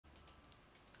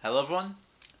Hello everyone,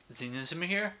 Xenozuma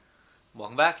here.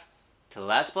 Welcome back to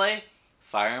Let's Play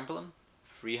Fire Emblem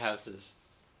Free Houses.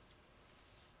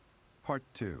 Part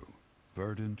 2.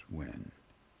 Verdant Wind.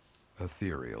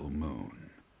 Ethereal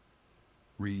Moon.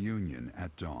 Reunion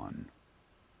at Dawn.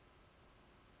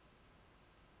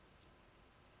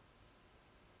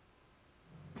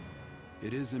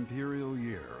 It is Imperial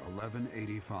Year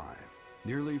 1185.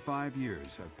 Nearly 5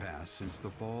 years have passed since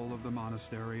the fall of the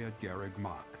monastery at Garreg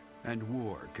Mach, and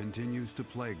war continues to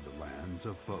plague the lands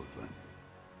of Fodlan.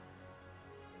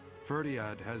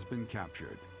 Ferdiad has been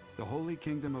captured. The Holy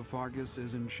Kingdom of Fargus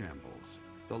is in shambles.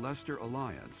 The Leicester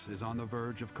Alliance is on the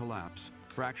verge of collapse,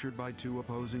 fractured by two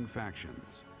opposing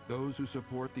factions. Those who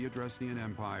support the Adrestian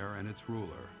Empire and its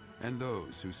ruler, and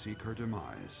those who seek her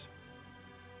demise.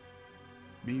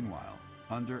 Meanwhile,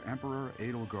 under Emperor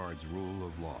Edelgard's rule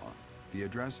of law, the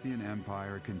Adrestian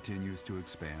Empire continues to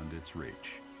expand its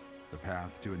reach. The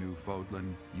path to a new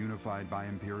Fodlan, unified by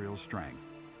Imperial strength,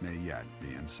 may yet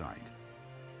be in sight.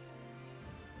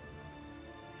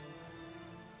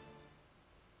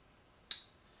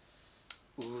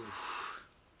 Ooh.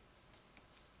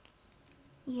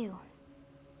 You.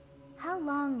 How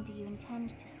long do you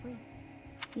intend to sleep?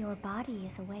 Your body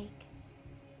is awake.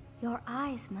 Your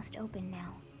eyes must open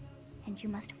now, and you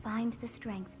must find the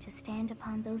strength to stand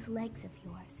upon those legs of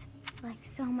yours. Like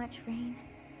so much rain,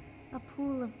 a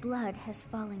pool of blood has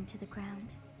fallen to the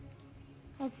ground.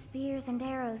 As spears and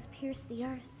arrows pierce the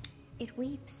earth, it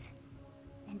weeps.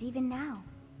 And even now,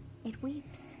 it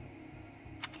weeps.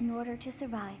 In order to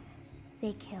survive,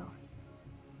 they kill.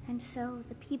 And so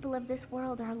the people of this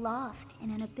world are lost in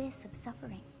an abyss of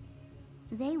suffering.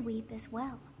 They weep as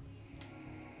well.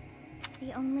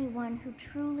 The only one who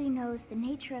truly knows the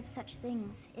nature of such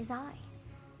things is I.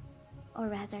 Or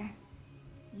rather,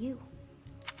 you.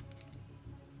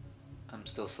 I'm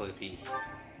still sleepy.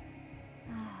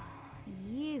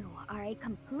 You are a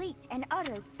complete and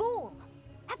utter fool!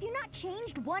 Have you not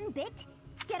changed one bit?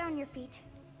 Get on your feet.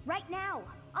 Right now.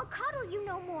 I'll coddle you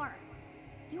no more.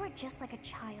 You are just like a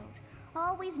child,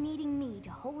 always needing me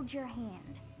to hold your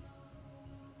hand.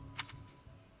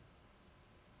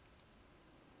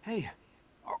 Hey,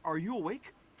 are you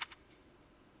awake?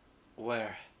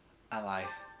 Where am I?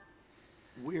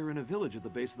 We're in a village at the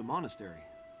base of the monastery.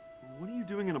 What are you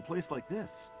doing in a place like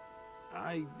this?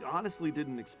 I honestly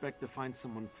didn't expect to find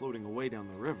someone floating away down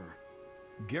the river.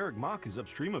 Garreg Mach is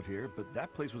upstream of here, but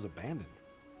that place was abandoned.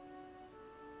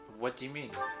 What do you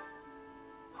mean?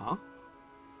 Huh?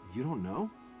 You don't know?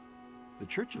 The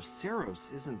Church of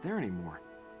Saros isn't there anymore.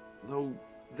 Though,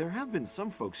 there have been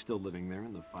some folks still living there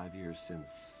in the 5 years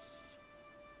since...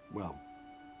 well,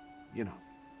 you know.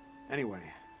 Anyway,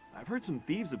 I've heard some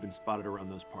thieves have been spotted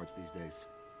around those parts these days.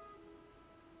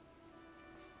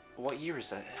 What year is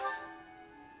that?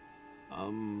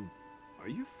 Are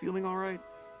you feeling alright?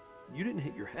 You didn't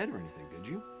hit your head or anything, did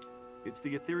you? It's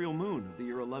the ethereal moon of the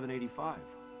year 1185.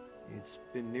 It's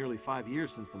been nearly 5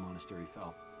 years since the monastery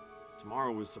fell.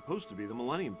 Tomorrow was supposed to be the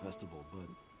Millennium Festival, but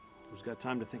who's got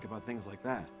time to think about things like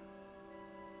that?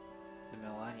 The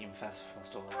Millennium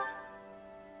Festival.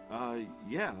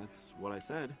 Yeah, that's what I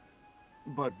said.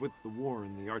 But with the war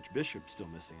and the Archbishop still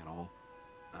missing and all,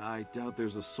 I doubt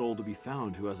there's a soul to be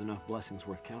found who has enough blessings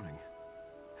worth counting.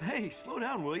 Hey, slow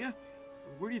down, will ya?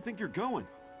 Where do you think you're going?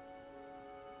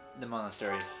 The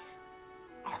monastery.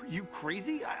 Are you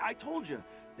crazy? I told you.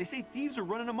 They say thieves are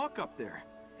running amok up there.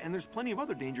 And there's plenty of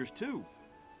other dangers, too.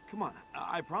 Come on,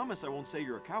 I promise I won't say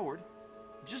you're a coward.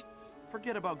 Just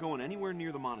forget about going anywhere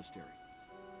near the monastery.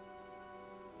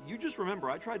 You just remember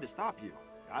I tried to stop you.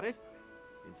 Got it?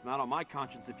 It's not on my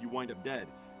conscience if you wind up dead.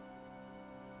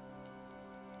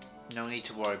 No need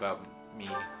to worry about me.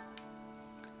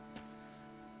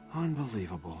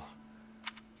 Unbelievable.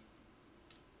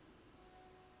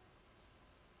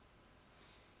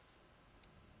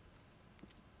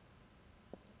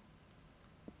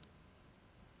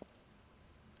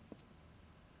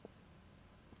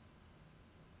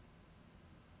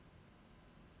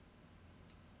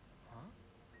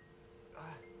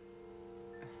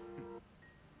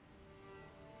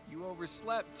 You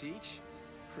overslept, Teach.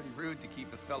 Pretty rude to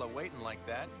keep a fella waiting like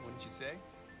that, wouldn't you say?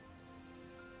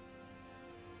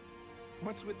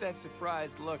 What's with that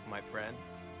surprised look, my friend?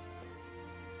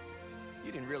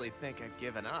 You didn't really think I'd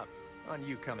given up on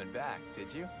you coming back,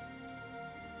 did you?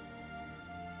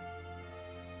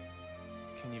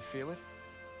 Can you feel it?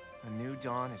 A new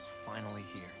dawn is finally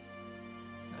here.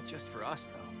 Not just for us,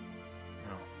 though.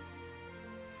 No.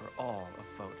 For all of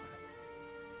Fodlan.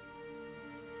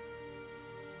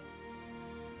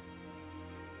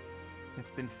 It's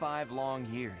been 5 long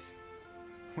years.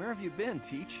 Where have you been,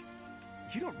 Teach?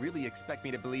 You don't really expect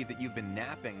me to believe that you've been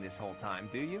napping this whole time,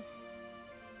 do you?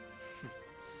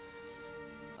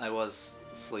 I was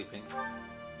sleeping.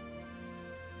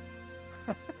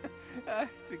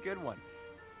 It's a good one.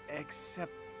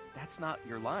 Except that's not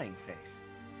your lying face.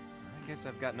 I guess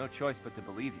I've got no choice but to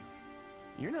believe you.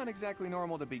 You're not exactly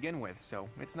normal to begin with, so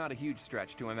it's not a huge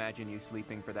stretch to imagine you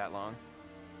sleeping for that long.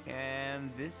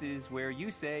 And this is where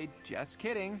you say, just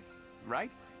kidding,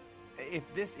 right? If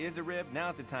this is a rib,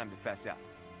 now's the time to fess up.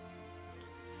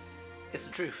 It's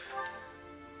the truth.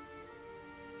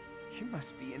 You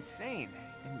must be insane,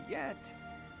 and yet...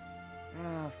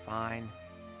 fine.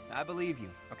 I believe you,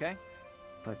 okay?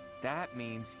 But that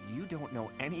means you don't know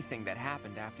anything that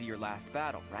happened after your last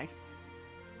battle, right?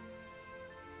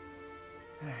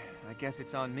 I guess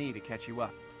it's on me to catch you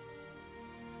up.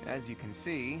 As you can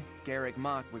see, Garreg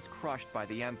Mach was crushed by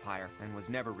the Empire and was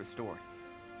never restored.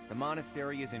 The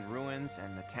monastery is in ruins,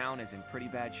 and the town is in pretty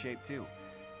bad shape too.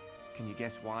 Can you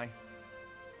guess why?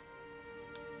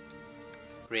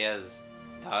 Rhea's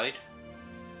died?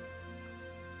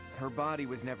 Her body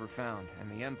was never found,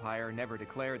 and the Empire never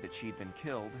declared that she'd been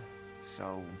killed,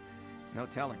 so no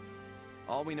telling.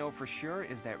 All we know for sure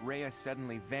is that Rhea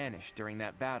suddenly vanished during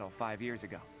that battle 5 years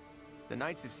ago. The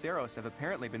Knights of Seiros have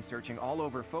apparently been searching all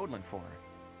over Fodlan for her.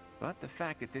 But the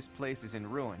fact that this place is in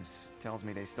ruins tells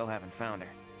me they still haven't found her.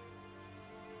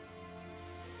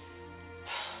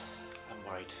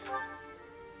 I'm worried.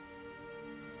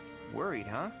 Worried,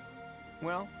 huh?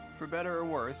 Well, for better or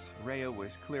worse, Rhea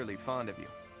was clearly fond of you.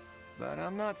 But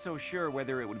I'm not so sure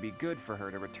whether it would be good for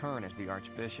her to return as the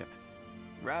Archbishop.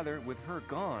 Rather, with her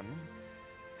gone...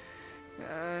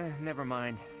 never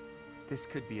mind. This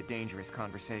could be a dangerous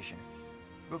conversation.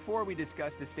 Before we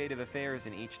discuss the state of affairs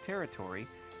in each territory,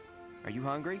 are you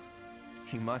hungry?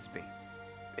 You must be.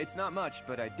 It's not much,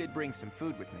 but I did bring some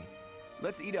food with me.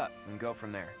 Let's eat up and go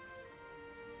from there.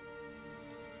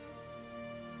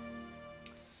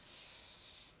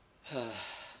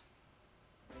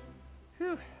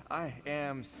 Whew, I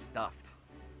am stuffed.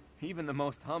 Even the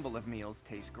most humble of meals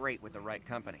taste great with the right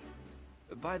company.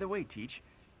 By the way, Teach,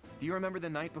 do you remember the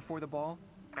night before the ball?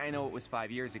 I know it was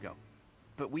 5 years ago,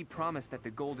 but we promised that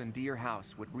the Golden Deer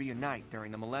House would reunite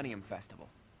during the Millennium Festival.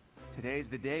 Today's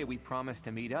the day we promised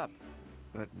to meet up,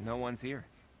 but no one's here.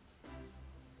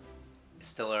 It's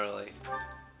still early.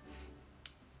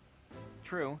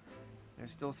 True,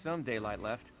 there's still some daylight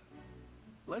left.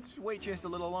 Let's wait just a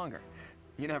little longer.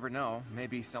 You never know,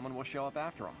 maybe someone will show up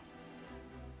after all.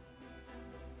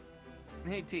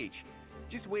 Hey, Teach,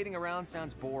 just waiting around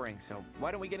sounds boring, so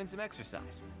why don't we get in some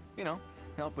exercise? You know,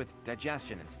 help with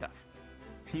digestion and stuff.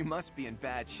 You must be in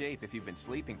bad shape if you've been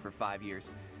sleeping for 5 years.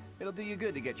 It'll do you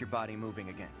good to get your body moving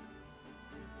again.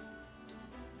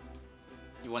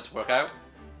 You want to work out?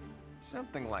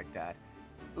 Something like that.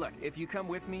 Look, if you come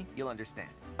with me, you'll understand.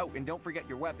 Oh, and don't forget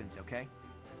your weapons, okay?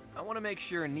 I want to make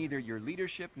sure neither your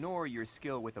leadership nor your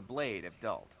skill with a blade have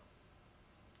dulled.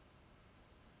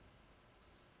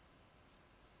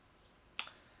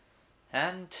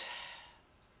 And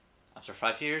after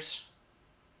 5 years,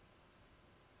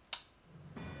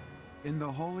 In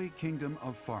the Holy Kingdom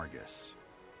of Fargus,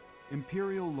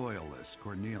 Imperial loyalist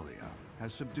Cornelia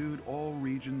has subdued all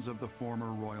regions of the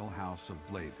former royal house of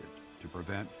Blathed to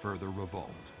prevent further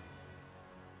revolt.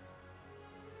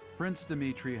 Prince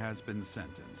Dimitri has been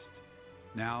sentenced.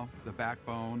 Now, the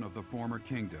backbone of the former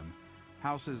kingdom,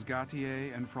 Houses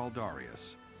Gautier and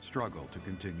Fraldarius, struggle to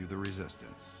continue the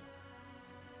resistance.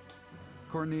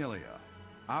 Cornelia,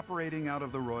 operating out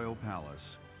of the royal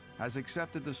palace, has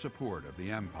accepted the support of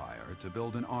the Empire to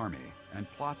build an army and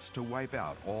plots to wipe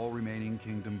out all remaining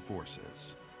kingdom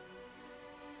forces.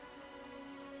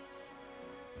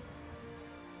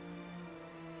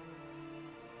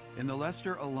 In the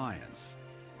Leicester Alliance,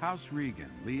 House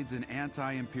Regan leads an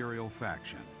anti-imperial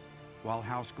faction, while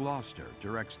House Gloucester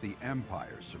directs the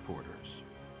Empire's supporters.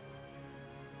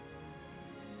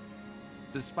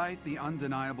 Despite the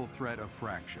undeniable threat of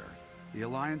fracture, the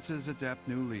Alliance's adept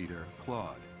new leader,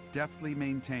 Claude, deftly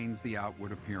maintains the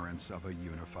outward appearance of a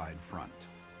unified front.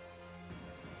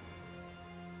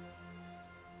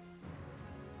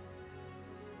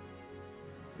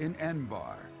 In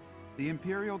Enbar, the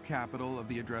imperial capital of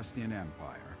the Adrestian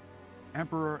Empire,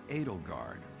 Emperor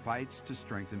Edelgard fights to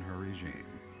strengthen her regime.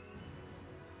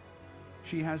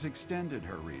 She has extended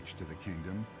her reach to the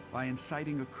kingdom by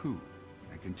inciting a coup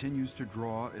and continues to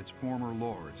draw its former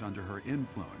lords under her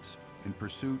influence in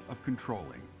pursuit of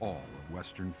controlling all of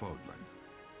Western Fodlan.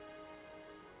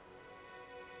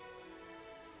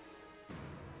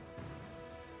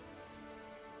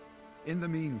 In the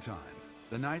meantime,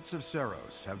 the Knights of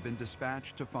Seiros have been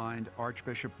dispatched to find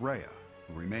Archbishop Rhea,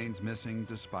 who remains missing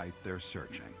despite their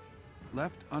searching.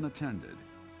 Left unattended,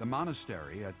 the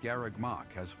monastery at Garreg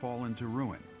Mach has fallen to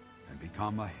ruin and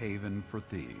become a haven for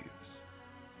thieves.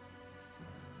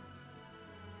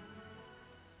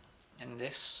 And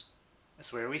this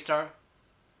is where we start.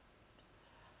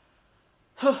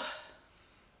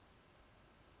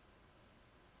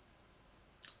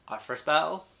 Our first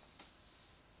battle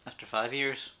after 5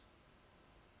 years.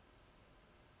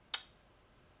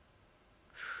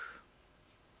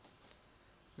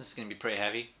 This is going to be pretty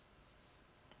heavy.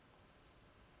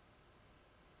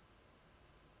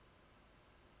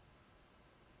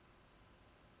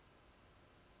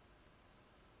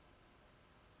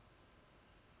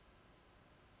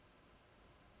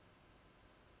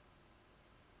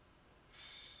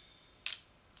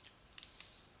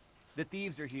 The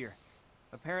thieves are here.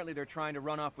 Apparently they're trying to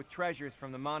run off with treasures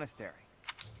from the monastery.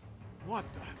 What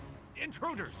the?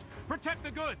 Intruders! Protect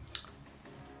the goods!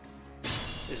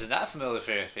 Isn't that a familiar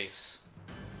face?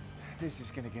 This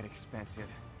is gonna get expensive.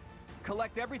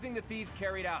 Collect everything the thieves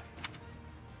carried out.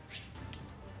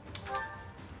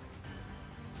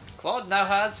 Claude now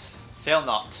has Fail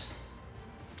Not.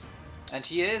 And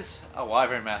he is a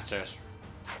Wyvern Master.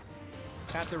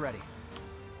 At the ready.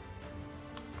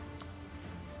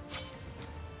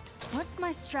 What's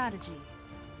my strategy?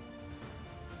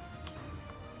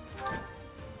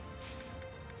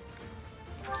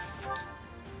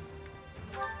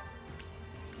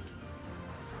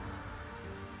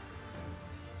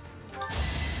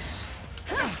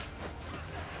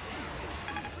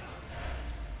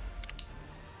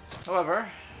 However,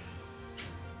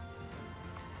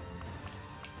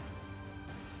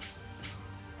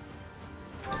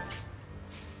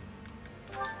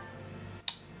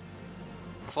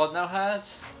 Claude now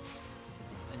has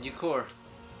a new core.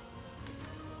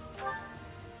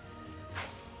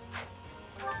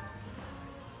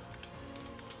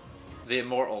 The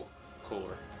Immortal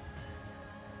Corps.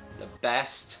 The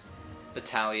best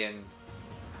battalion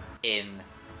in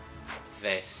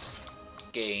this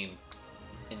game,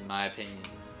 in my opinion.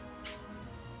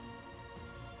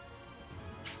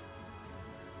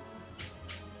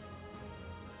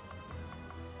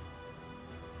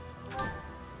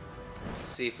 Let's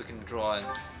see if we can draw in.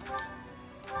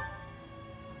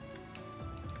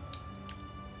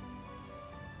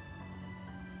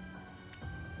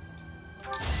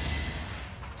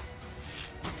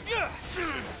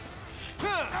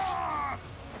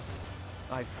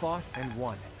 I fought and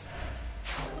won.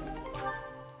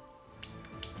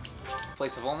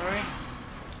 Place of Vulnerary.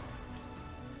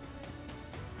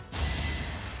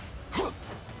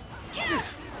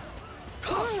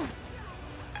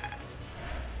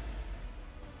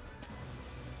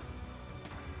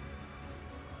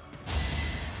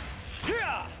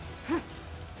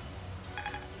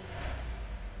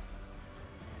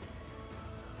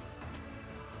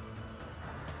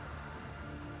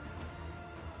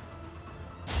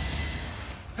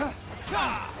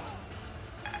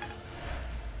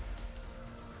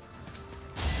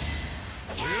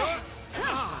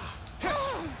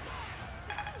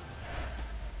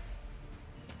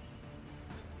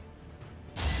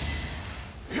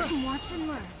 Watch and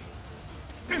learn.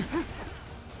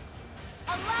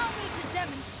 Allow me to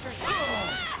demonstrate.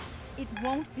 It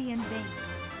won't be in vain.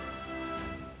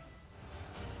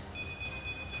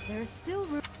 There is still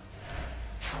room.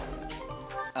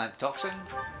 Antitoxin.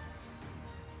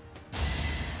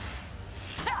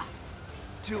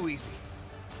 Too easy.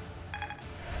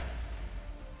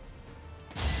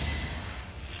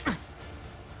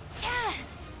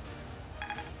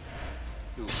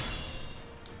 Ooh.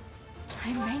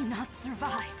 I may not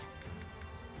survive.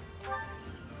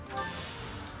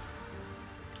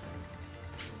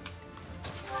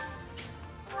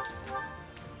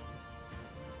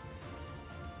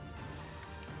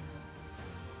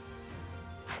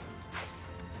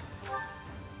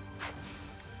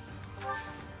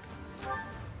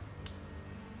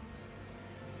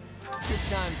 Good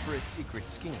time for a secret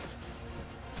scheme.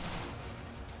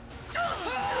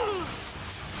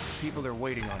 People are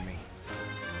waiting on me.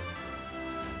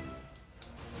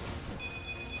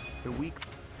 The weak...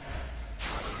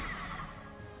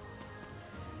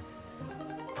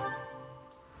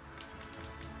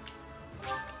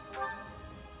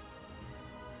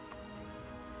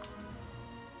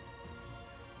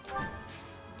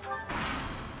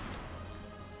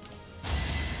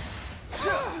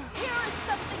 Here is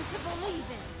something to believe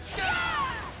in.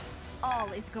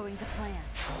 All is going to plan.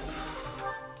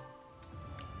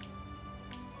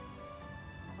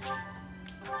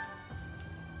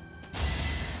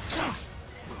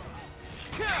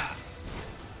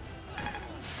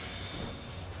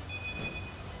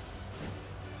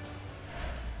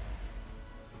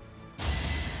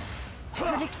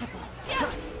 Predictable.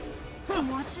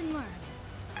 Watch and learn.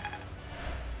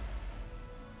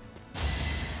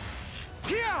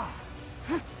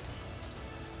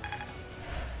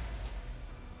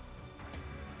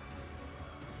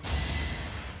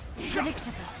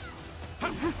 Predictable.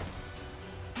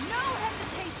 No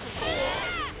hesitation.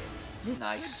 This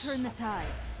Nice. could turn the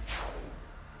tides.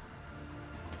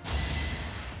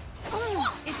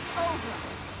 It's over.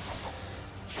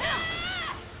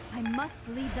 I must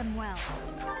lead them well.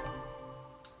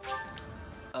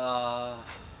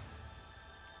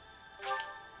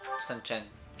 Sun Chen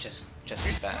just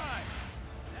be back.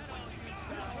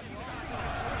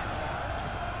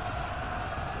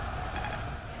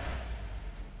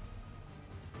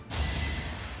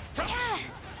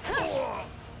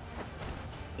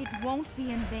 It won't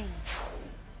be in vain.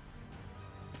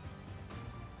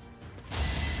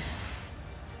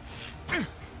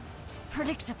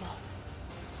 Predictable.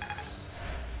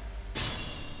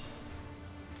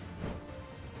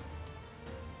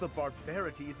 The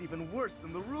barbarity is even worse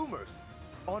than the rumors.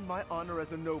 On my honor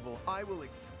as a noble, I will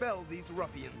expel these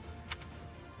ruffians.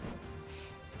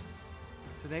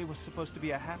 Today was supposed to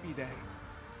be a happy day,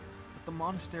 but the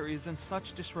monastery is in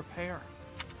such disrepair.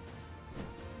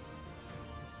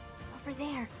 Over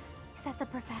there. Is that the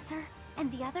professor?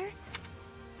 And the others?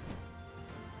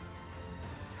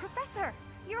 Professor,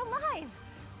 you're alive!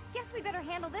 Guess we better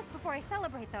handle this before I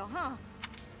celebrate, though, huh?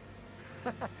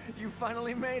 You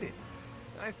finally made it.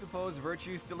 I suppose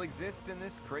virtue still exists in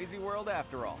this crazy world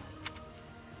after all.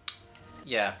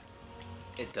 Yeah,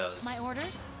 it does. My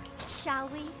orders? Shall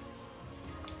we?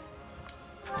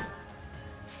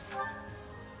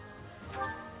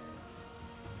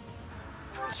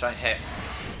 Let's try and hit.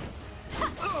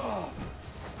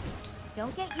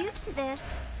 Don't get used to this.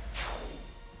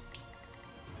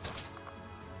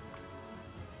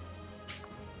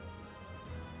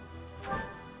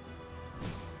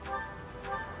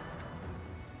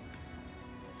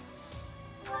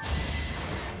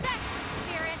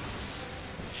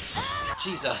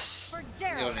 Jesus. For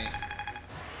Gerald. Yoni.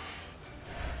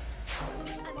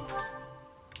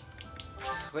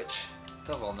 Switch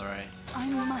to vulnerate. I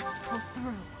must pull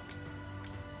through.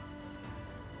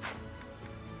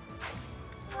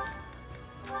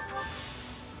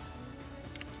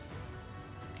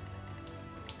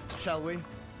 Shall we?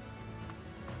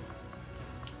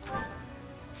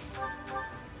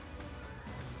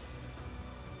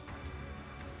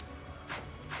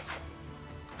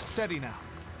 Steady now.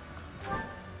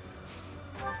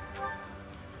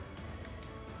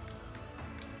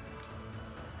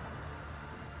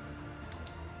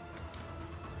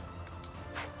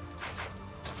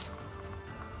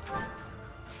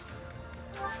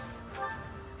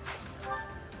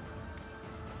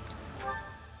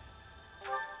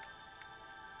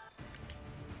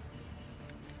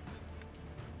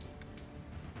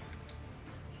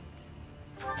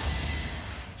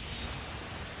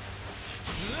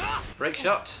 Break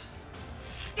shot.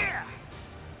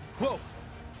 Whoa!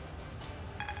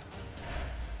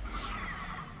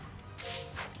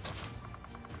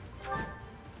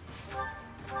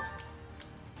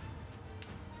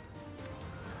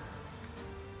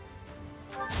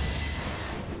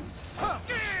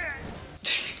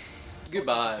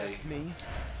 Goodbye. Ask me.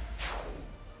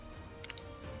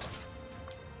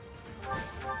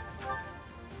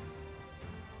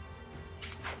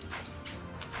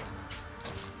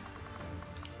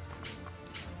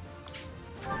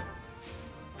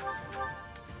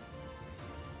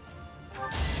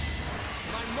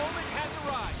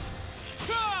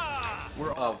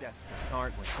 We're all desperate,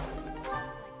 aren't we?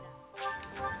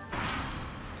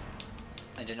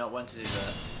 I do not want to do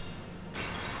that.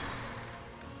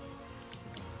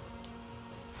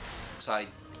 Side.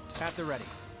 At the ready.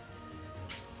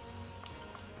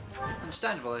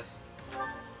 Understandably.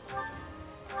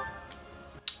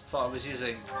 Thought I was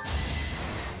using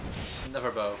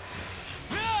another bow.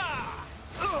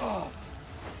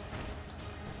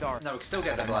 Sorry. No, we can still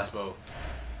get the blast bow.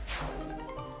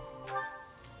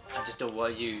 I just don't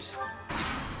want to use.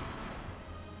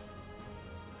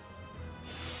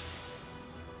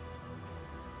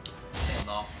 Hell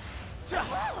no.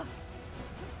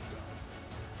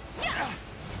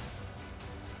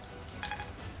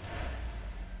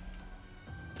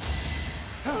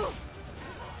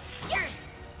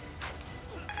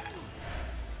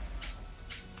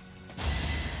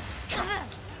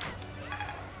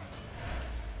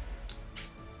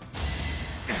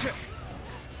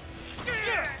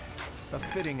 A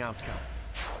fitting outcome.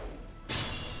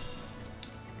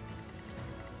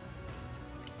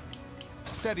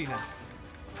 Steady now.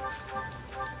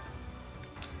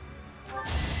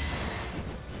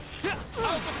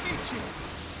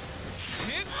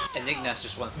 Enignas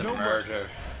just wants to No mercy. murder,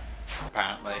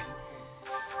 apparently.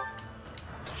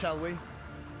 Shall we?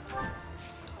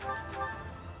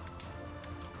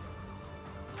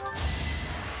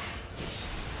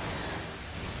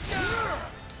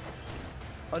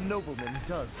 A nobleman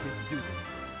does his duty.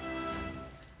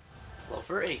 Level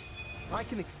 30. I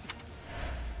can exceed.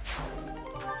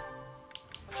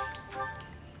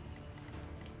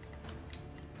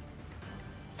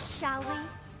 Shall we?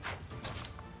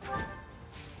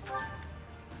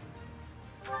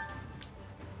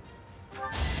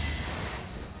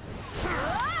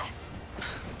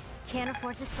 Can't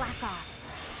afford to slack off.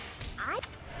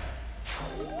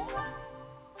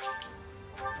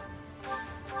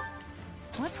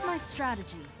 What's my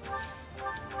strategy?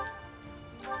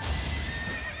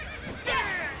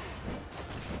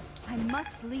 I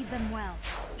must lead them well.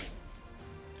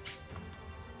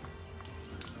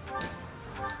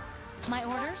 My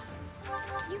orders?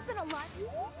 You've been alive.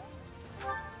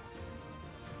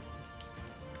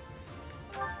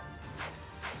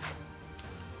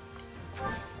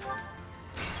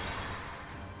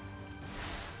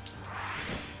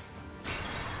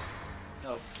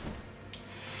 No.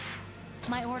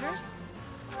 My orders?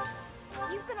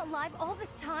 You've been alive all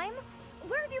this time?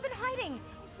 Where have you been hiding?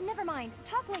 Never mind.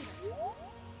 Talk later.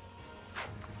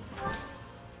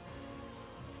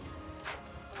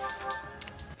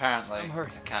 Apparently, I'm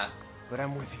hurt. I can't. But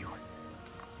I'm with you.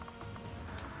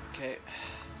 Okay.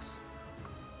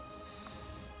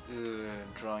 Ooh,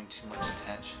 I'm drawing too much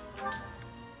attention.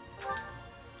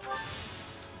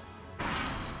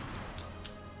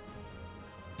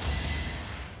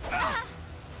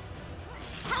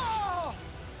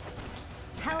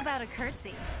 How about a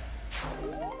curtsy?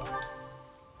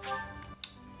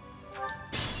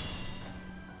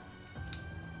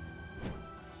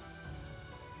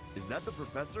 Is that the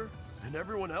professor? And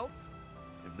everyone else?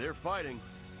 If they're fighting,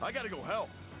 I gotta go help.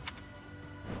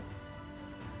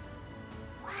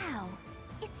 Wow,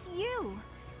 it's you!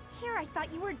 Here I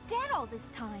thought you were dead all this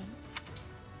time.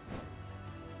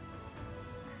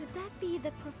 Could that be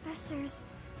the professor's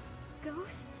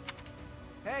ghost?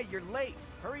 Hey, you're late.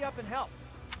 Hurry up and help.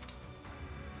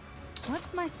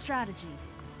 What's my strategy?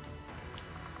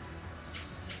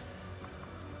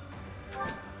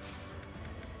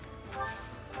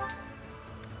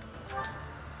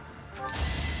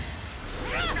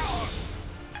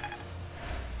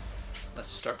 Let's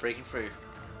just start breaking through.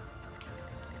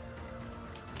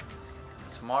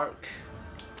 Let's mark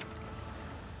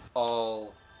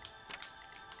all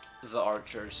the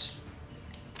archers.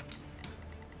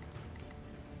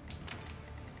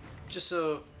 Just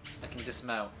so I can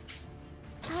dismount.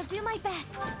 I'll do my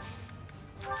best.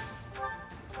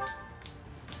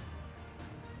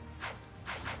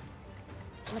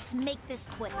 Let's make this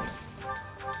quick.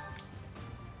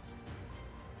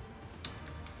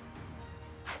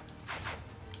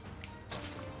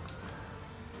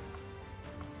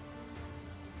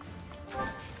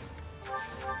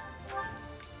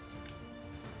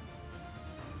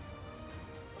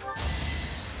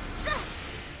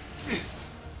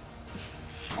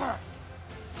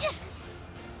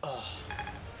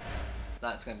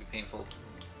 That's gonna be painful.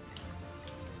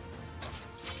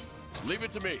 Leave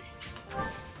it to me.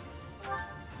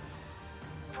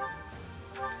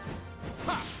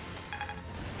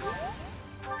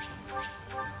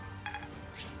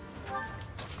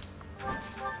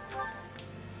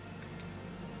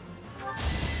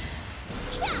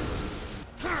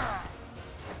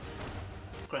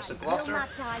 Crush the I will Gloucester. not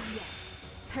die yet.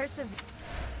 Persevere.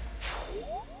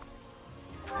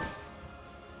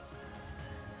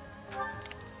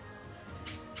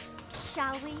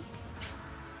 Shall we?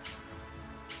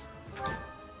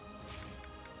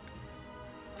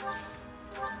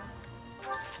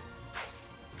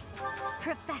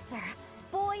 Professor,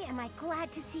 boy, am I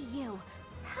glad to see you.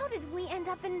 How did we end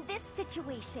up in this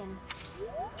situation?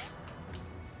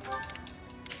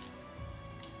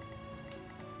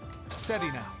 Steady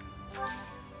now.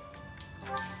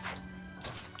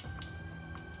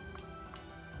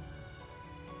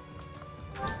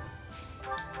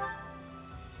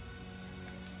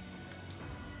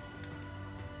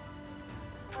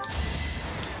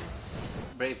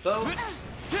 Brave blow.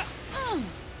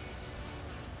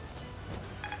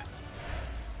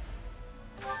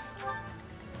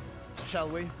 Shall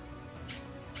we?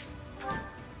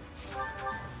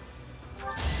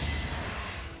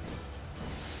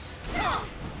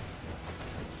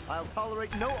 I'll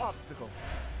tolerate no obstacle.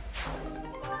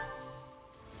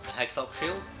 Hexalk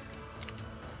shield.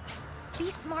 Be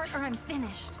smart or I'm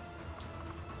finished.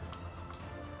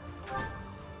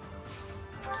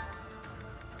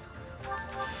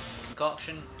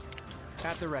 Concoction.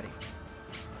 At the ready.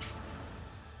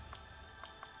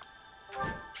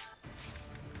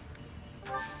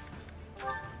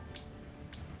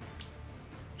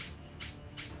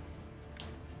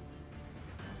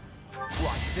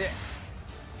 Watch this.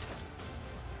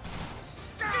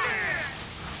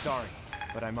 Sorry,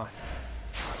 but I must.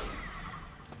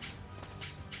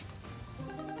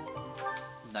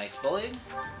 Nice bullying.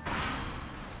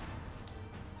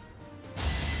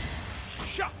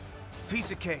 Shot!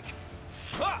 Piece of cake.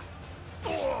 Ah!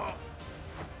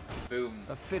 Boom.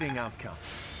 A fitting outcome.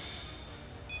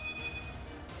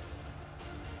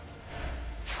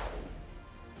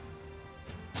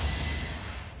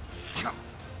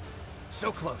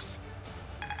 So close.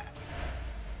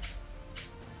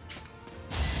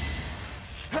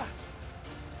 Ha!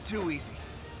 Too easy.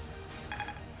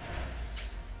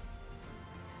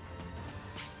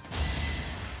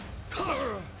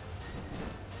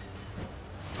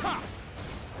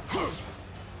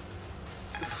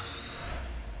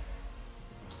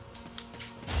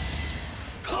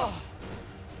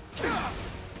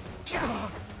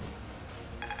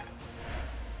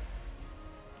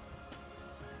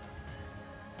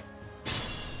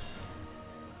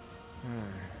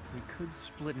 We could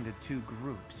split into two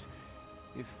groups.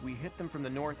 If we hit them from the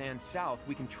north and south,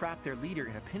 we can trap their leader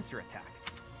in a pincer attack.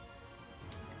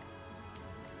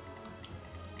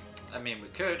 I mean, we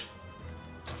could.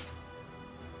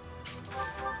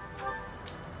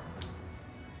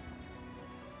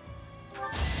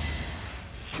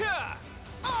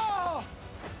 Oh!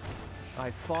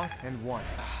 I fought and won.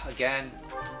 Again.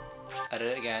 I did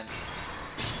it again.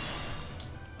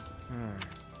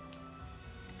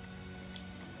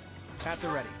 At the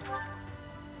ready.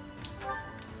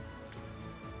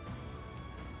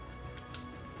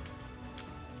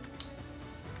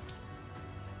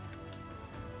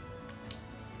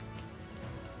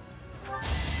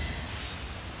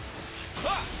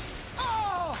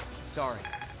 Sorry,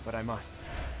 but I must.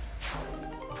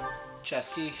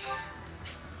 Chess key.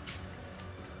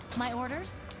 My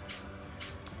orders?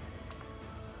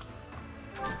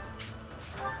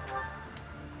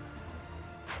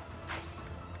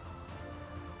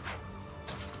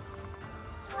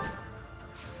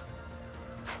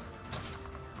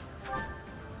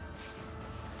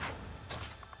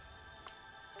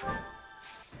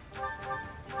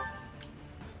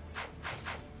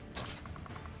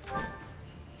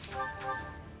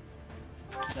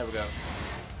 There we go.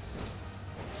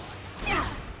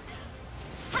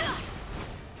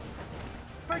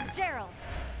 For Gerald.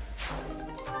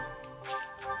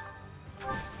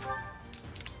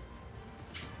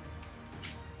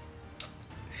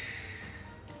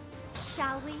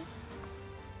 Shall we?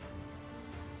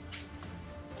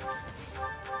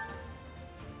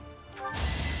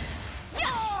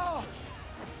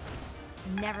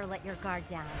 Never let your guard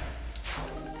down.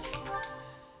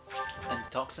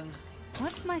 Antitoxin.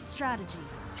 What's my strategy?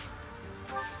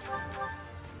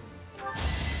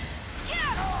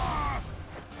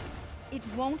 It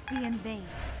won't be in vain.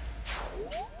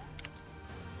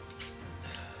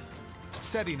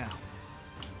 Steady now.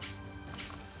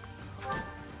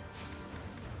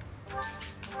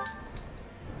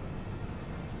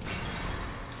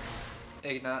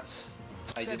 Ignatz,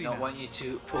 I did Steady not now. want you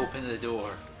to open the door.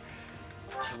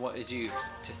 I wanted you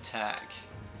to attack.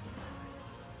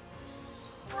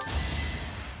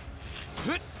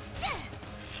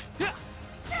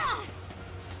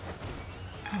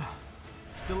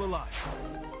 Still alive.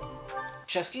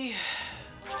 Chesky?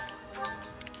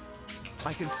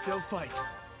 I can still fight.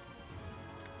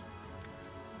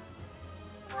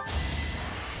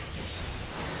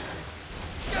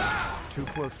 Too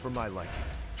close for my liking.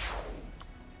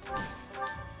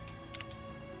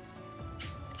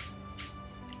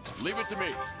 Leave it to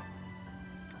me.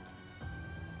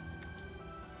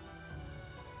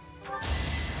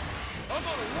 I'm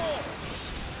on a roll.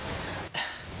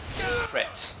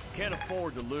 Crit. Can't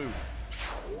afford to lose.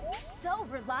 So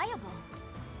reliable.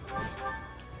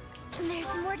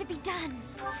 There's more to be done.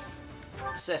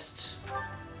 Assist.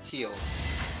 Heal.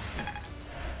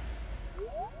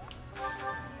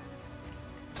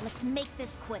 Let's make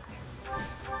this quick.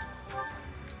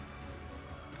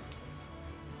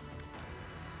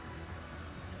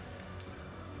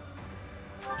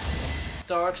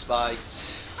 Dark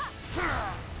Spikes.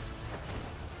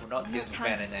 We're not No dealing with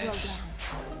time to slow Vantage. down.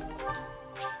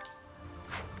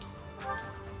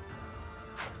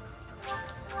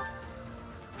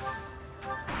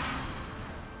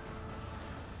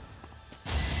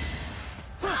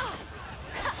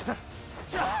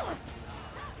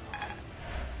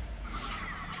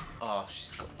 Oh,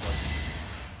 she's got poison.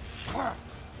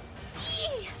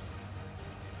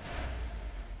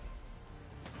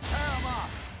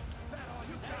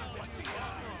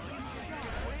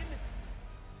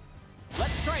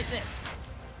 this.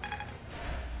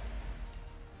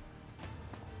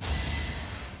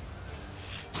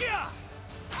 Yeah!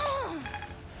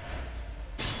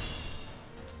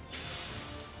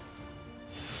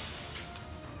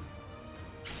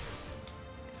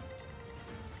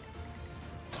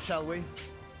 Shall we?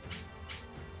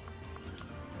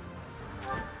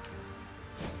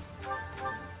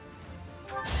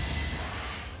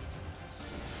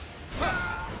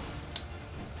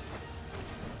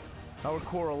 Our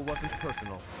quarrel wasn't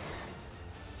personal.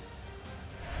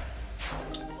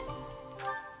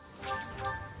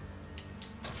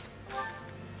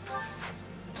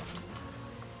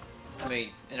 I mean,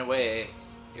 in a way,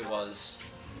 it was.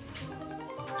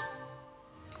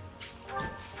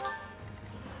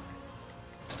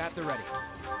 At the ready.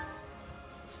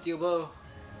 Steel bow.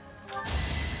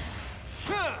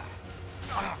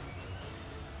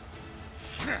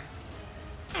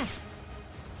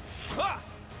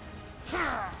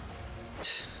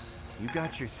 You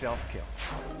got yourself killed.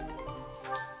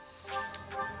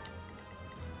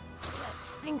 Let's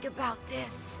think about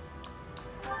this.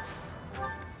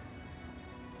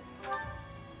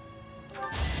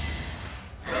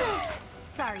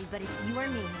 Sorry, but it's you or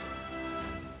me.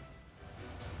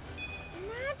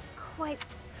 Not quite.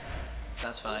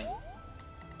 That's fine.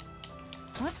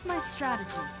 What's my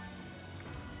strategy?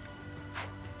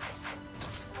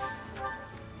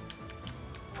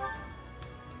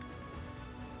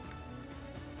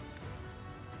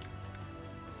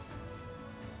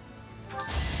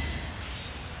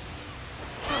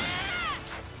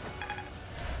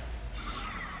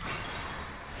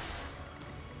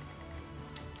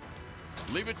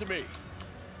 Leave it to me.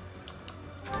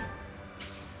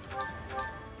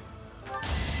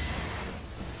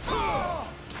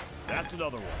 That's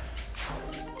another one.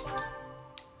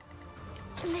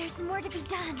 There's more to be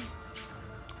done.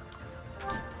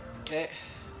 Okay.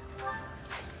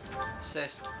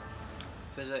 Assist.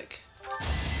 Physic.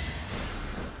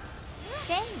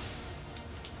 Thanks.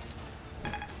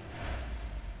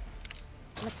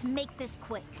 Let's make this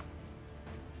quick.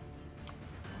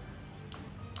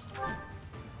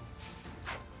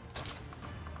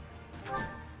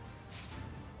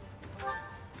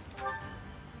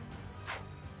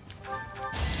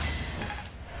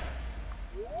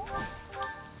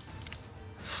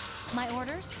 My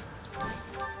orders?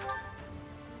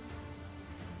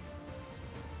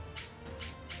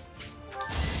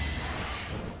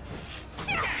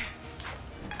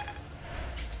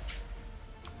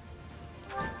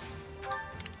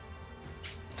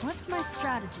 What's my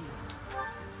strategy?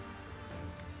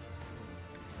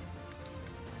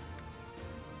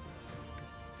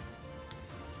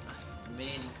 I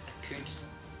mean, I could just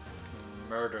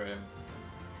murder him.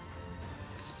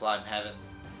 Supply him heaven.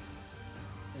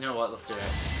 You know what, let's do it.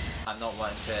 I'm not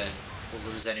wanting to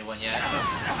lose anyone yet.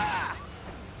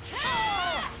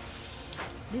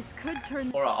 This could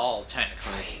turn... Or at all,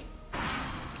 technically.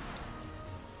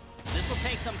 This'll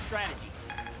take some strategy.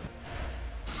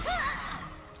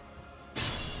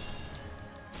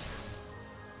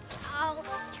 I'll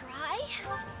try.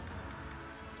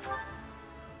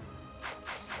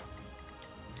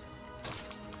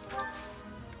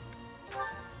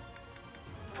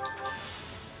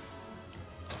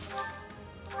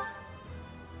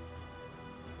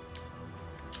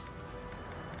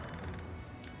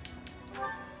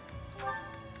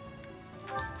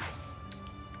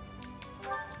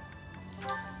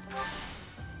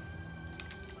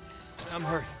 I'm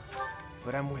hurt,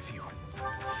 but I'm with you.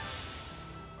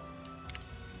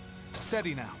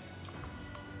 Steady now.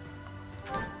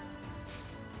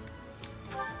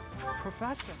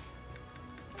 Professor.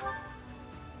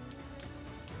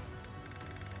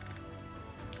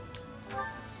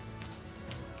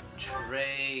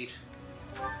 Trade.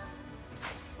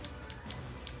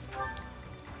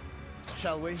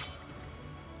 Shall we?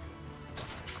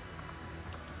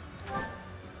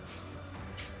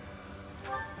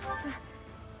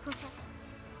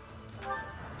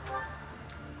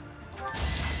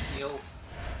 Heal.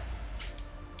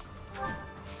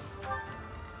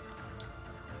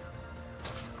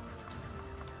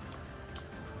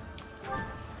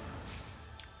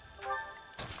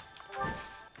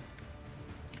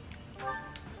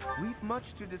 We've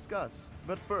much to discuss,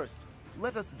 but first,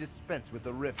 let us dispense with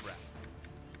the riffraff.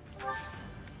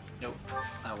 Nope.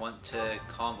 I want to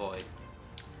convoy.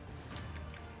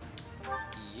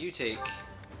 You take.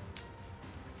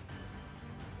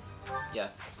 Yeah.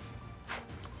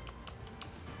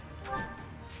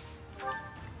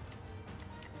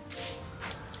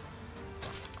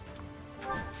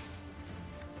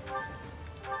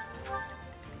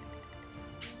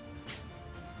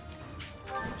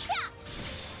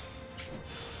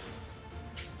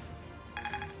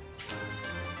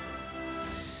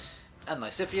 And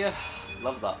Lysithia,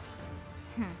 leveled up.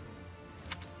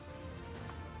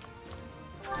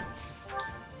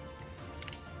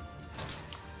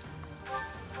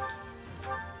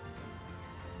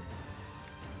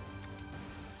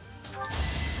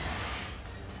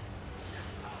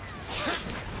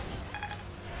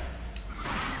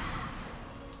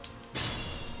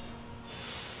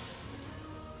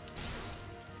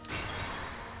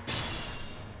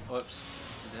 Whoops,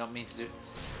 I did not mean to do.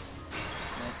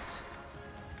 Next.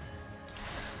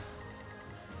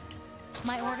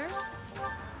 My orders?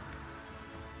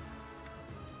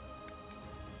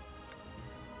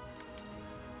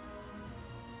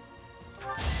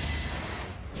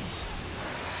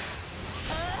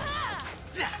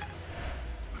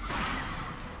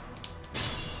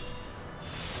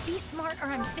 Be smart or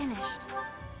I'm finished.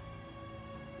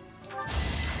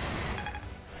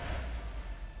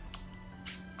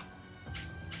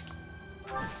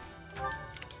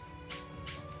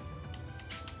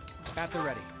 At the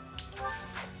ready.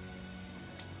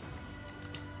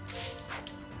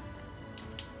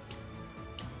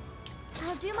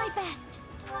 I'll do my best.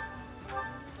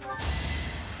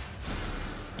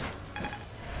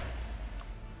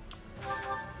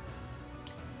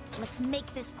 Let's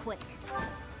make this quick.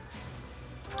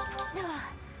 Ugh.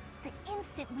 The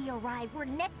instant we arrive, we're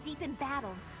neck deep in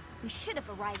battle. We should have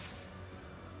arrived.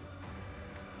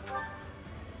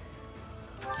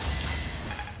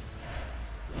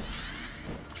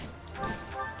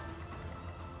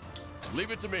 Leave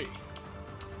it to me.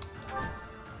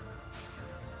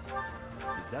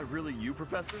 Is that really you,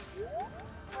 Professor?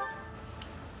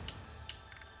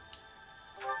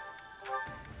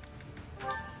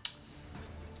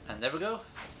 And there we go.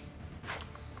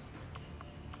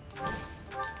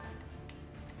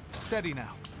 Steady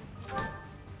now.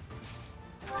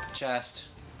 Chest.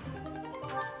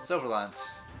 Silver lance.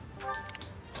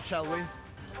 Shall we?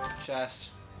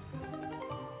 Chest.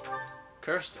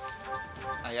 Cursed.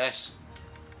 Ayash.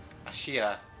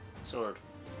 Ashia. Sword.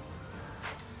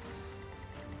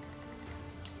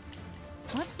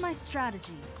 What's my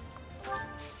strategy?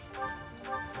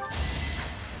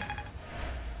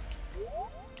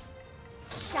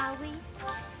 Shall we?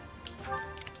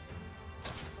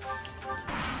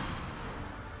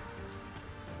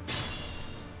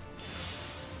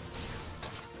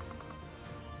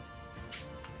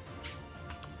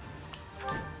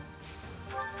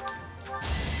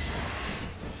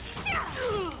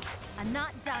 I'm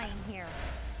not dying here.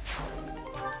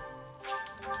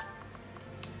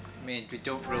 I mean, we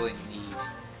don't really need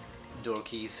door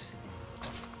keys.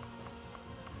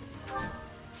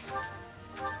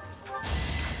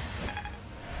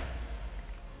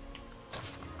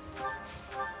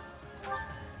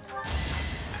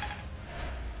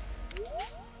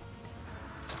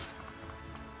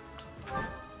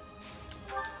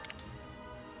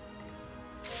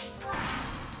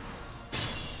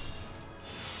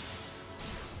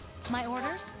 My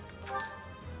orders?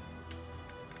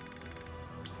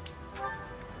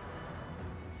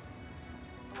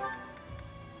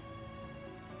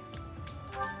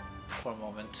 For a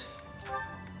moment.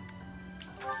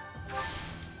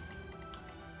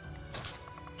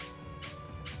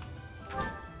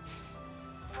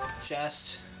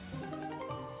 Chest.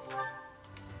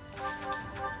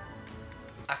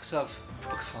 Axe of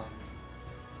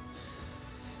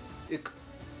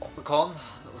Ukon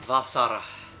Vasara.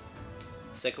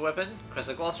 Second weapon,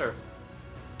 Crescent Gloster.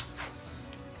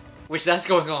 Which that's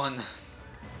going on,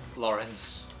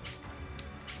 Lawrence.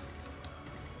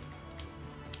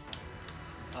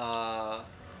 Ooh.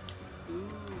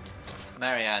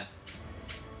 Marianne.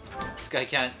 This guy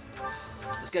can't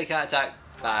attack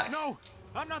back. No,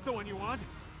 I'm not the one you want.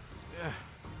 I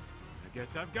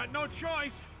guess I've got no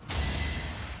choice.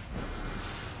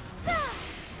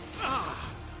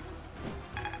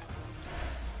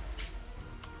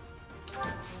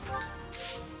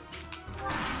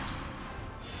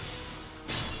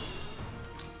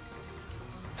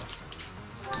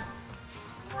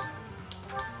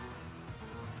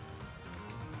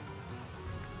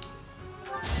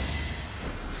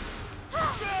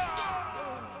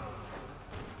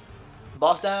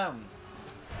 Boss down.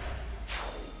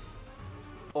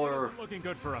 Or Isn't looking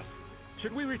good for us.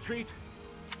 Should we retreat?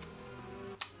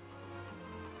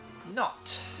 not.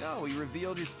 So he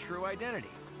revealed his true identity.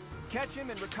 Catch him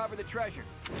and recover the treasure.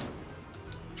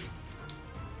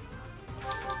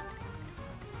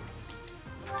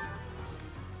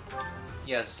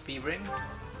 He has a speed ring.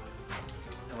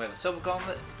 And we have a silver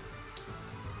gauntlet.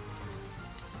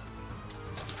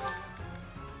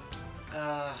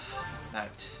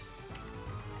 Out.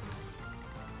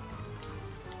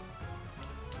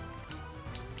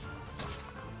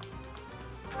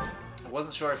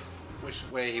 Wasn't sure which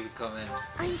way he would come in.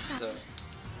 I'm sorry. So.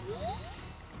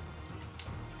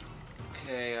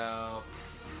 Okay,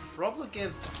 probably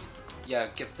give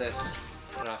this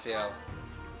to Raphael.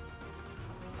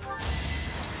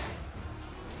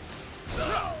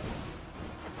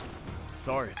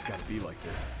 Sorry it's gotta be like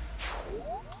this.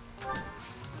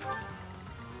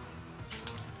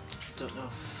 Don't know.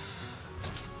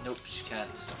 Nope, she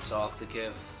can't. So I'll have to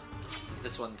give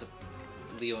this one to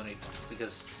Leonie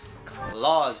because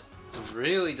Claude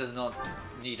really does not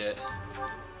need it.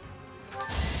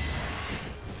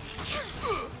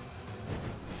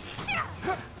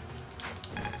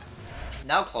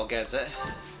 Now Claude gets it.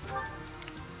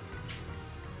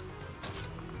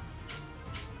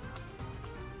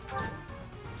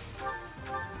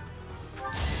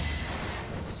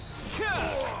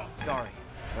 Sorry,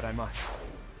 but I must.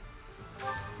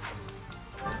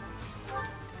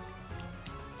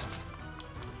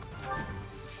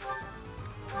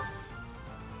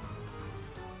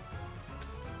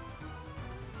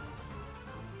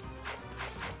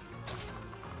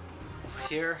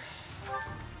 Here.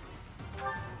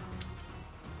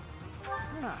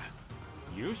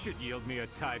 You should yield me a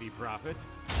tidy profit.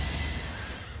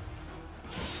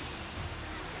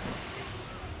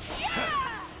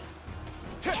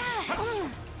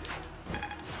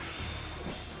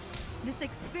 This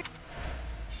experience.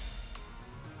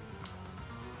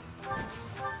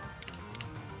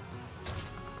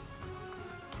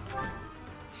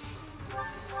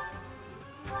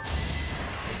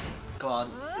 Come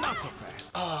on. Not so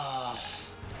fast.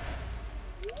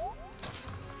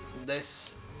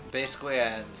 This basically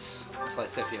ends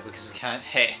Playsifia because we can't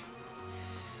hit.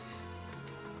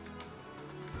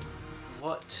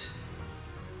 What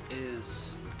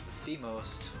is the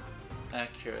most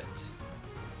accurate?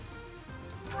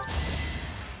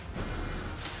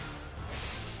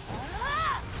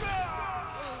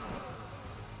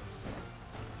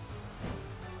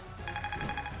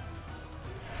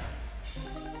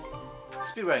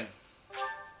 Speed rating.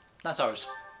 That's ours.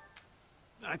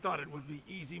 I thought it would be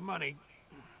easy money.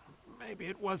 Maybe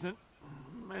it wasn't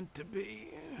meant to be.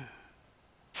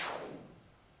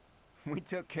 We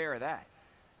took care of that.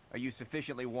 Are you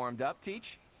sufficiently warmed up,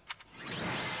 Teach?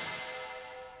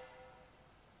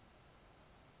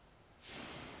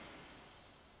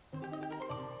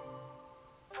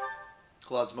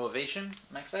 Claude's motivation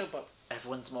maxed out, but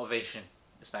everyone's motivation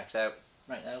is maxed out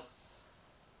right now.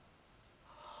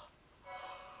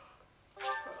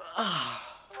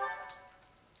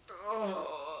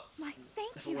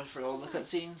 Thank If you it weren't for all the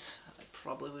cutscenes, I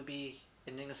probably would be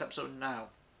ending this episode now.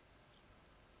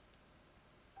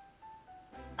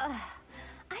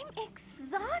 I'm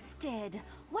exhausted.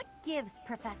 What gives,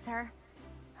 Professor?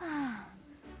 I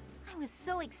was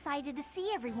so excited to see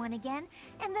everyone again,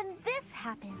 and then this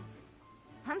happens.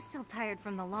 I'm still tired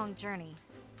from the long journey.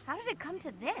 How did it come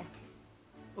to this?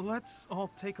 Let's all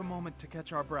take a moment to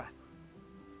catch our breath.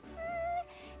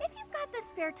 If you've got the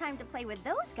spare time to play with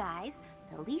those guys,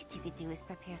 the least you could do is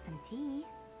prepare some tea.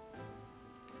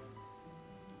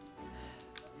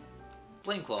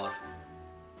 Blame Claude.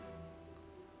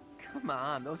 Come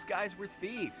on, those guys were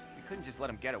thieves. We couldn't just let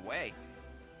them get away.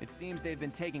 It seems they've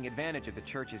been taking advantage of the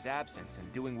church's absence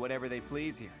and doing whatever they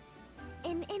please here.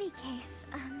 In any case,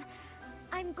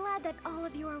 I'm glad that all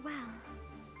of you are well.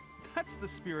 That's the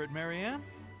spirit, Marianne.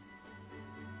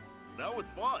 That was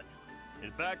fun.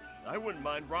 In fact, I wouldn't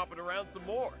mind romping around some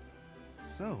more.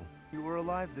 So, you were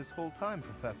alive this whole time,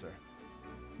 Professor.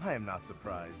 I am not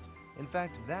surprised. In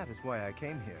fact, that is why I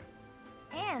came here.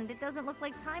 And it doesn't look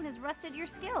like time has rusted your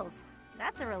skills.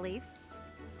 That's a relief.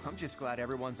 I'm just glad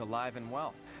everyone's alive and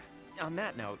well. On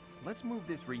that note, let's move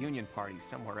this reunion party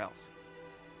somewhere else.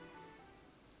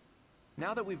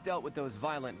 Now that we've dealt with those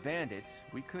violent bandits,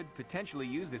 we could potentially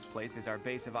use this place as our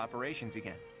base of operations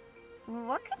again.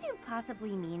 What could you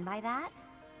possibly mean by that?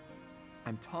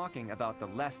 I'm talking about the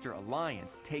Leicester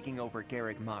Alliance taking over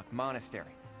Garreg-Mach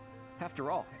Monastery.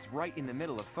 After all, it's right in the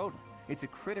middle of Fodlan. It's a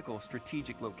critical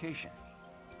strategic location.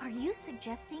 Are you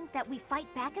suggesting that we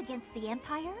fight back against the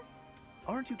Empire?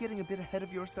 Aren't you getting a bit ahead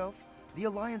of yourself? The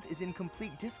Alliance is in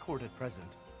complete discord at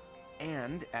present.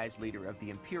 And, as leader of the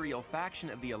Imperial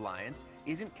faction of the Alliance,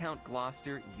 isn't Count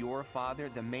Gloucester, your father,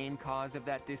 the main cause of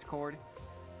that discord?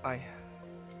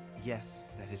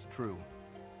 Yes, that is true.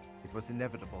 It was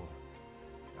inevitable.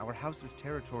 Our house's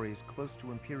territory is close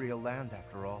to Imperial land,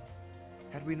 after all.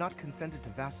 Had we not consented to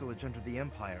vassalage under the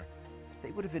Empire, they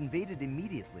would have invaded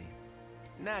immediately.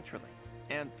 Naturally.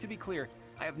 And to be clear,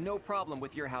 I have no problem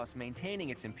with your house maintaining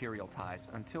its Imperial ties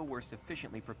until we're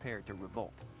sufficiently prepared to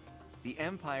revolt. The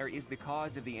Empire is the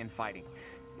cause of the infighting.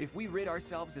 If we rid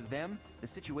ourselves of them, the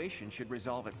situation should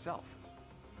resolve itself.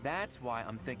 That's why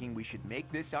I'm thinking we should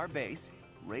make this our base,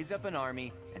 raise up an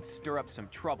army, and stir up some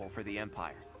trouble for the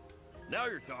Empire. Now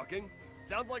you're talking.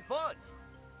 Sounds like fun.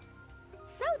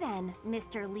 So then,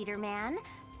 Mr. Leaderman,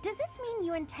 does this mean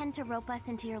you intend to rope us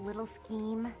into your little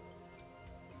scheme?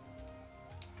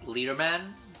 Leaderman?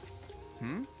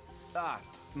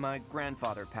 My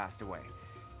grandfather passed away.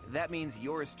 That means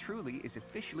yours truly is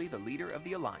officially the leader of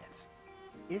the Alliance.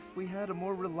 If we had a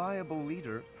more reliable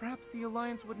leader, perhaps the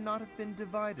Alliance would not have been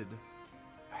divided.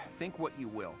 Think what you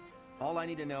will. All I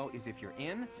need to know is if you're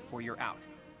in or you're out.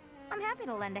 I'm happy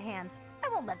to lend a hand. I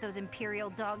won't let those Imperial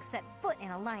dogs set foot in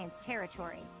Alliance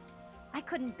territory. I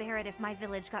couldn't bear it if my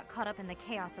village got caught up in the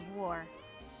chaos of war.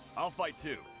 I'll fight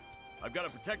too. I've got to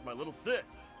protect my little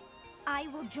sis. I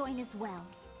will join as well.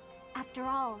 After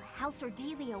all, House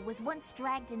Ordelia was once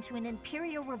dragged into an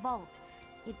Imperial revolt.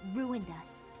 It ruined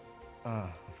us.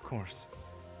 Of course.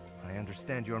 I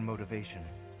understand your motivation.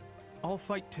 I'll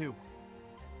fight too.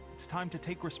 It's time to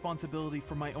take responsibility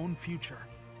for my own future.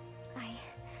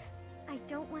 I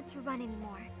don't want to run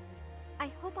anymore.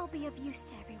 I hope I'll be of use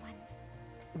to everyone.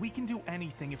 We can do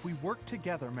anything if we work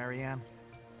together, Marianne.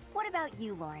 What about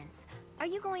you, Lawrence? Are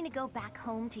you going to go back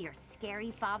home to your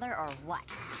scary father or what?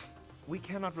 We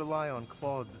cannot rely on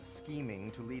Claude's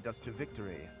scheming to lead us to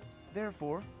victory.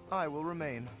 Therefore, I will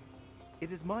remain.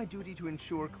 It is my duty to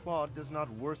ensure Claude does not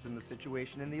worsen the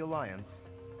situation in the Alliance.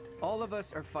 All of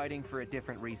us are fighting for a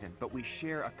different reason, but we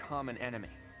share a common enemy.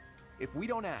 If we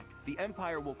don't act, the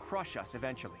Empire will crush us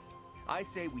eventually. I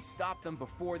say we stop them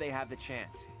before they have the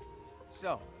chance.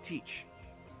 So, Teach,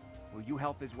 will you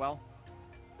help as well?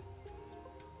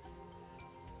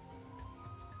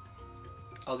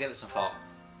 I'll give it some thought.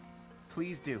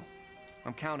 Please do.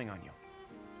 I'm counting on you.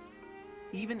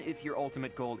 Even if your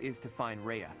ultimate goal is to find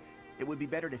Rhea, it would be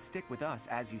better to stick with us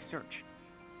as you search.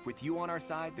 With you on our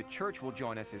side, the Church will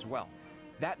join us as well.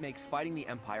 That makes fighting the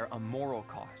Empire a moral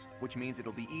cause, which means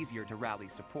it'll be easier to rally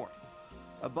support.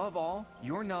 Above all,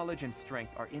 your knowledge and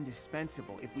strength are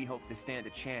indispensable if we hope to stand a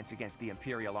chance against the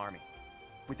Imperial Army.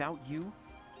 Without you,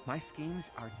 my schemes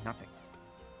are nothing.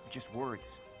 Just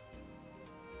words.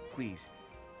 Please,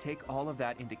 take all of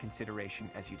that into consideration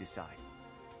as you decide.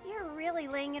 You're really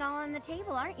laying it all on the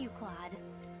table, aren't you, Claude?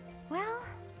 Well,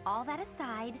 all that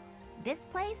aside, this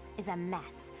place is a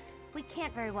mess. We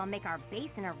can't very well make our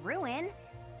base in a ruin.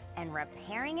 And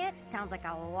repairing it sounds like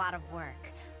a lot of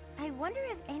work. I wonder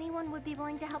if anyone would be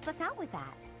willing to help us out with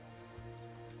that.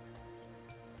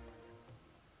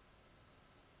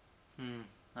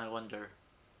 I wonder.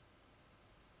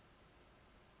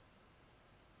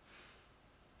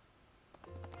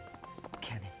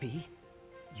 Can it be?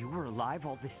 You were alive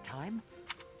all this time?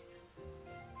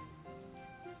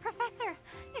 Professor,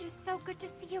 it is so good to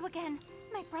see you again.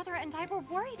 My brother and I were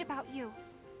worried about you.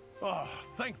 Oh,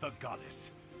 thank the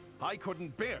goddess. I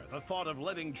couldn't bear the thought of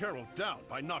letting Gerald down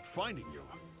by not finding you.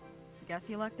 Guess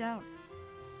you lucked out.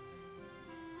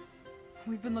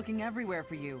 We've been looking everywhere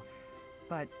for you,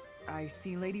 but I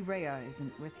see Lady Rhea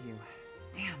isn't with you.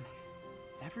 Damn.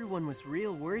 Everyone was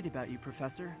real worried about you,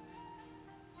 Professor.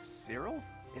 Cyril?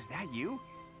 Is that you?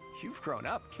 You've grown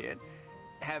up, kid.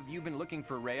 Have you been looking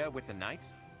for Rhea with the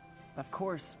Knights? Of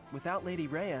course, without Lady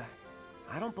Rhea,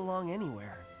 I don't belong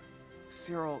anywhere.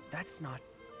 Cyril, that's not...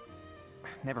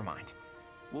 Never mind.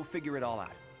 We'll figure it all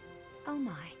out. Oh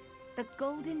my. The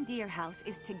Golden Deer House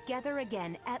is together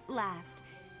again at last.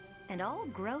 And all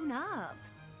grown up.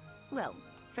 Well,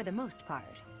 for the most part.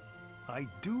 I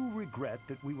do regret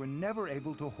that we were never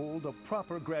able to hold a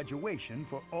proper graduation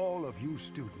for all of you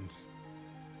students.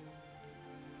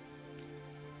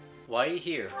 Why are you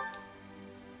here?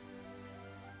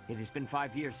 It has been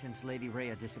 5 years since Lady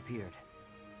Rhea disappeared.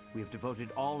 We have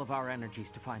devoted all of our energies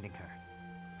to finding her.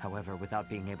 However, without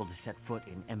being able to set foot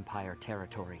in Empire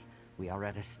territory, we are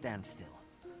at a standstill.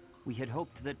 We had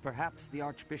hoped that perhaps the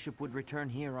Archbishop would return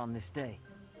here on this day.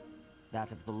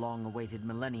 That of the long-awaited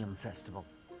Millennium Festival.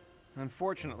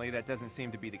 Unfortunately, that doesn't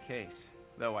seem to be the case,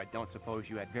 though I don't suppose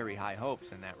you had very high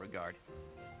hopes in that regard.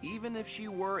 Even if she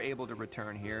were able to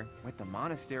return here, with the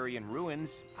monastery in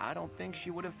ruins, I don't think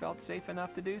she would have felt safe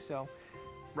enough to do so.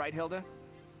 Right, Hilda?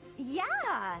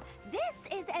 Yeah!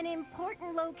 This is an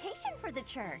important location for the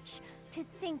church. To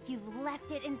think you've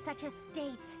left it in such a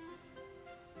state.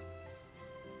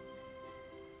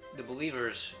 The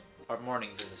believers are mourning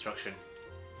this destruction.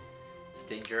 It's a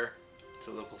danger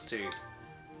to locals too.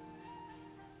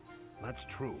 That's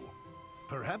true.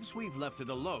 Perhaps we've left it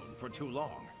alone for too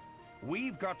long.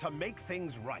 We've got to make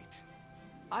things right.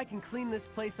 I can clean this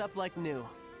place up like new.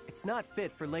 It's not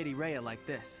fit for Lady Rhea like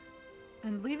this.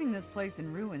 And leaving this place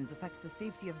in ruins affects the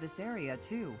safety of this area,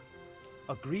 too.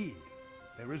 Agreed.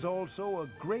 There is also a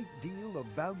great deal of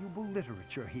valuable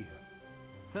literature here.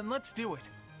 Then let's do it.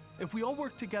 If we all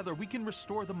work together, we can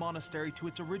restore the monastery to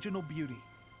its original beauty.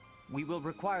 We will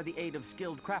require the aid of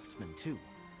skilled craftsmen, too.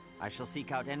 I shall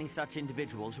seek out any such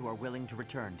individuals who are willing to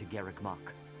return to Garrick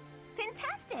Mach.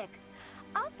 Fantastic!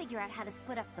 I'll figure out how to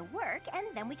split up the work, and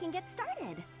then we can get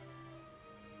started.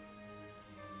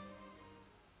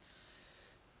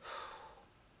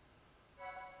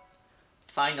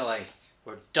 Finally,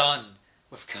 we're done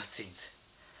with cutscenes.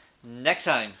 Next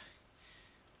time,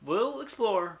 we'll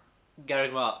explore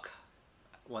Garrick Mach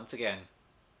once again.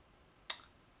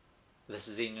 This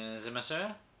is Zeno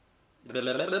Inazuma.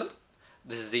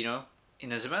 This is Zeno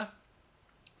Inazuma.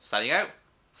 Signing out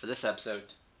for this episode.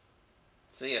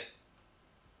 See ya.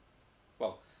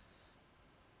 Well,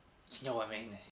 you know what I mean.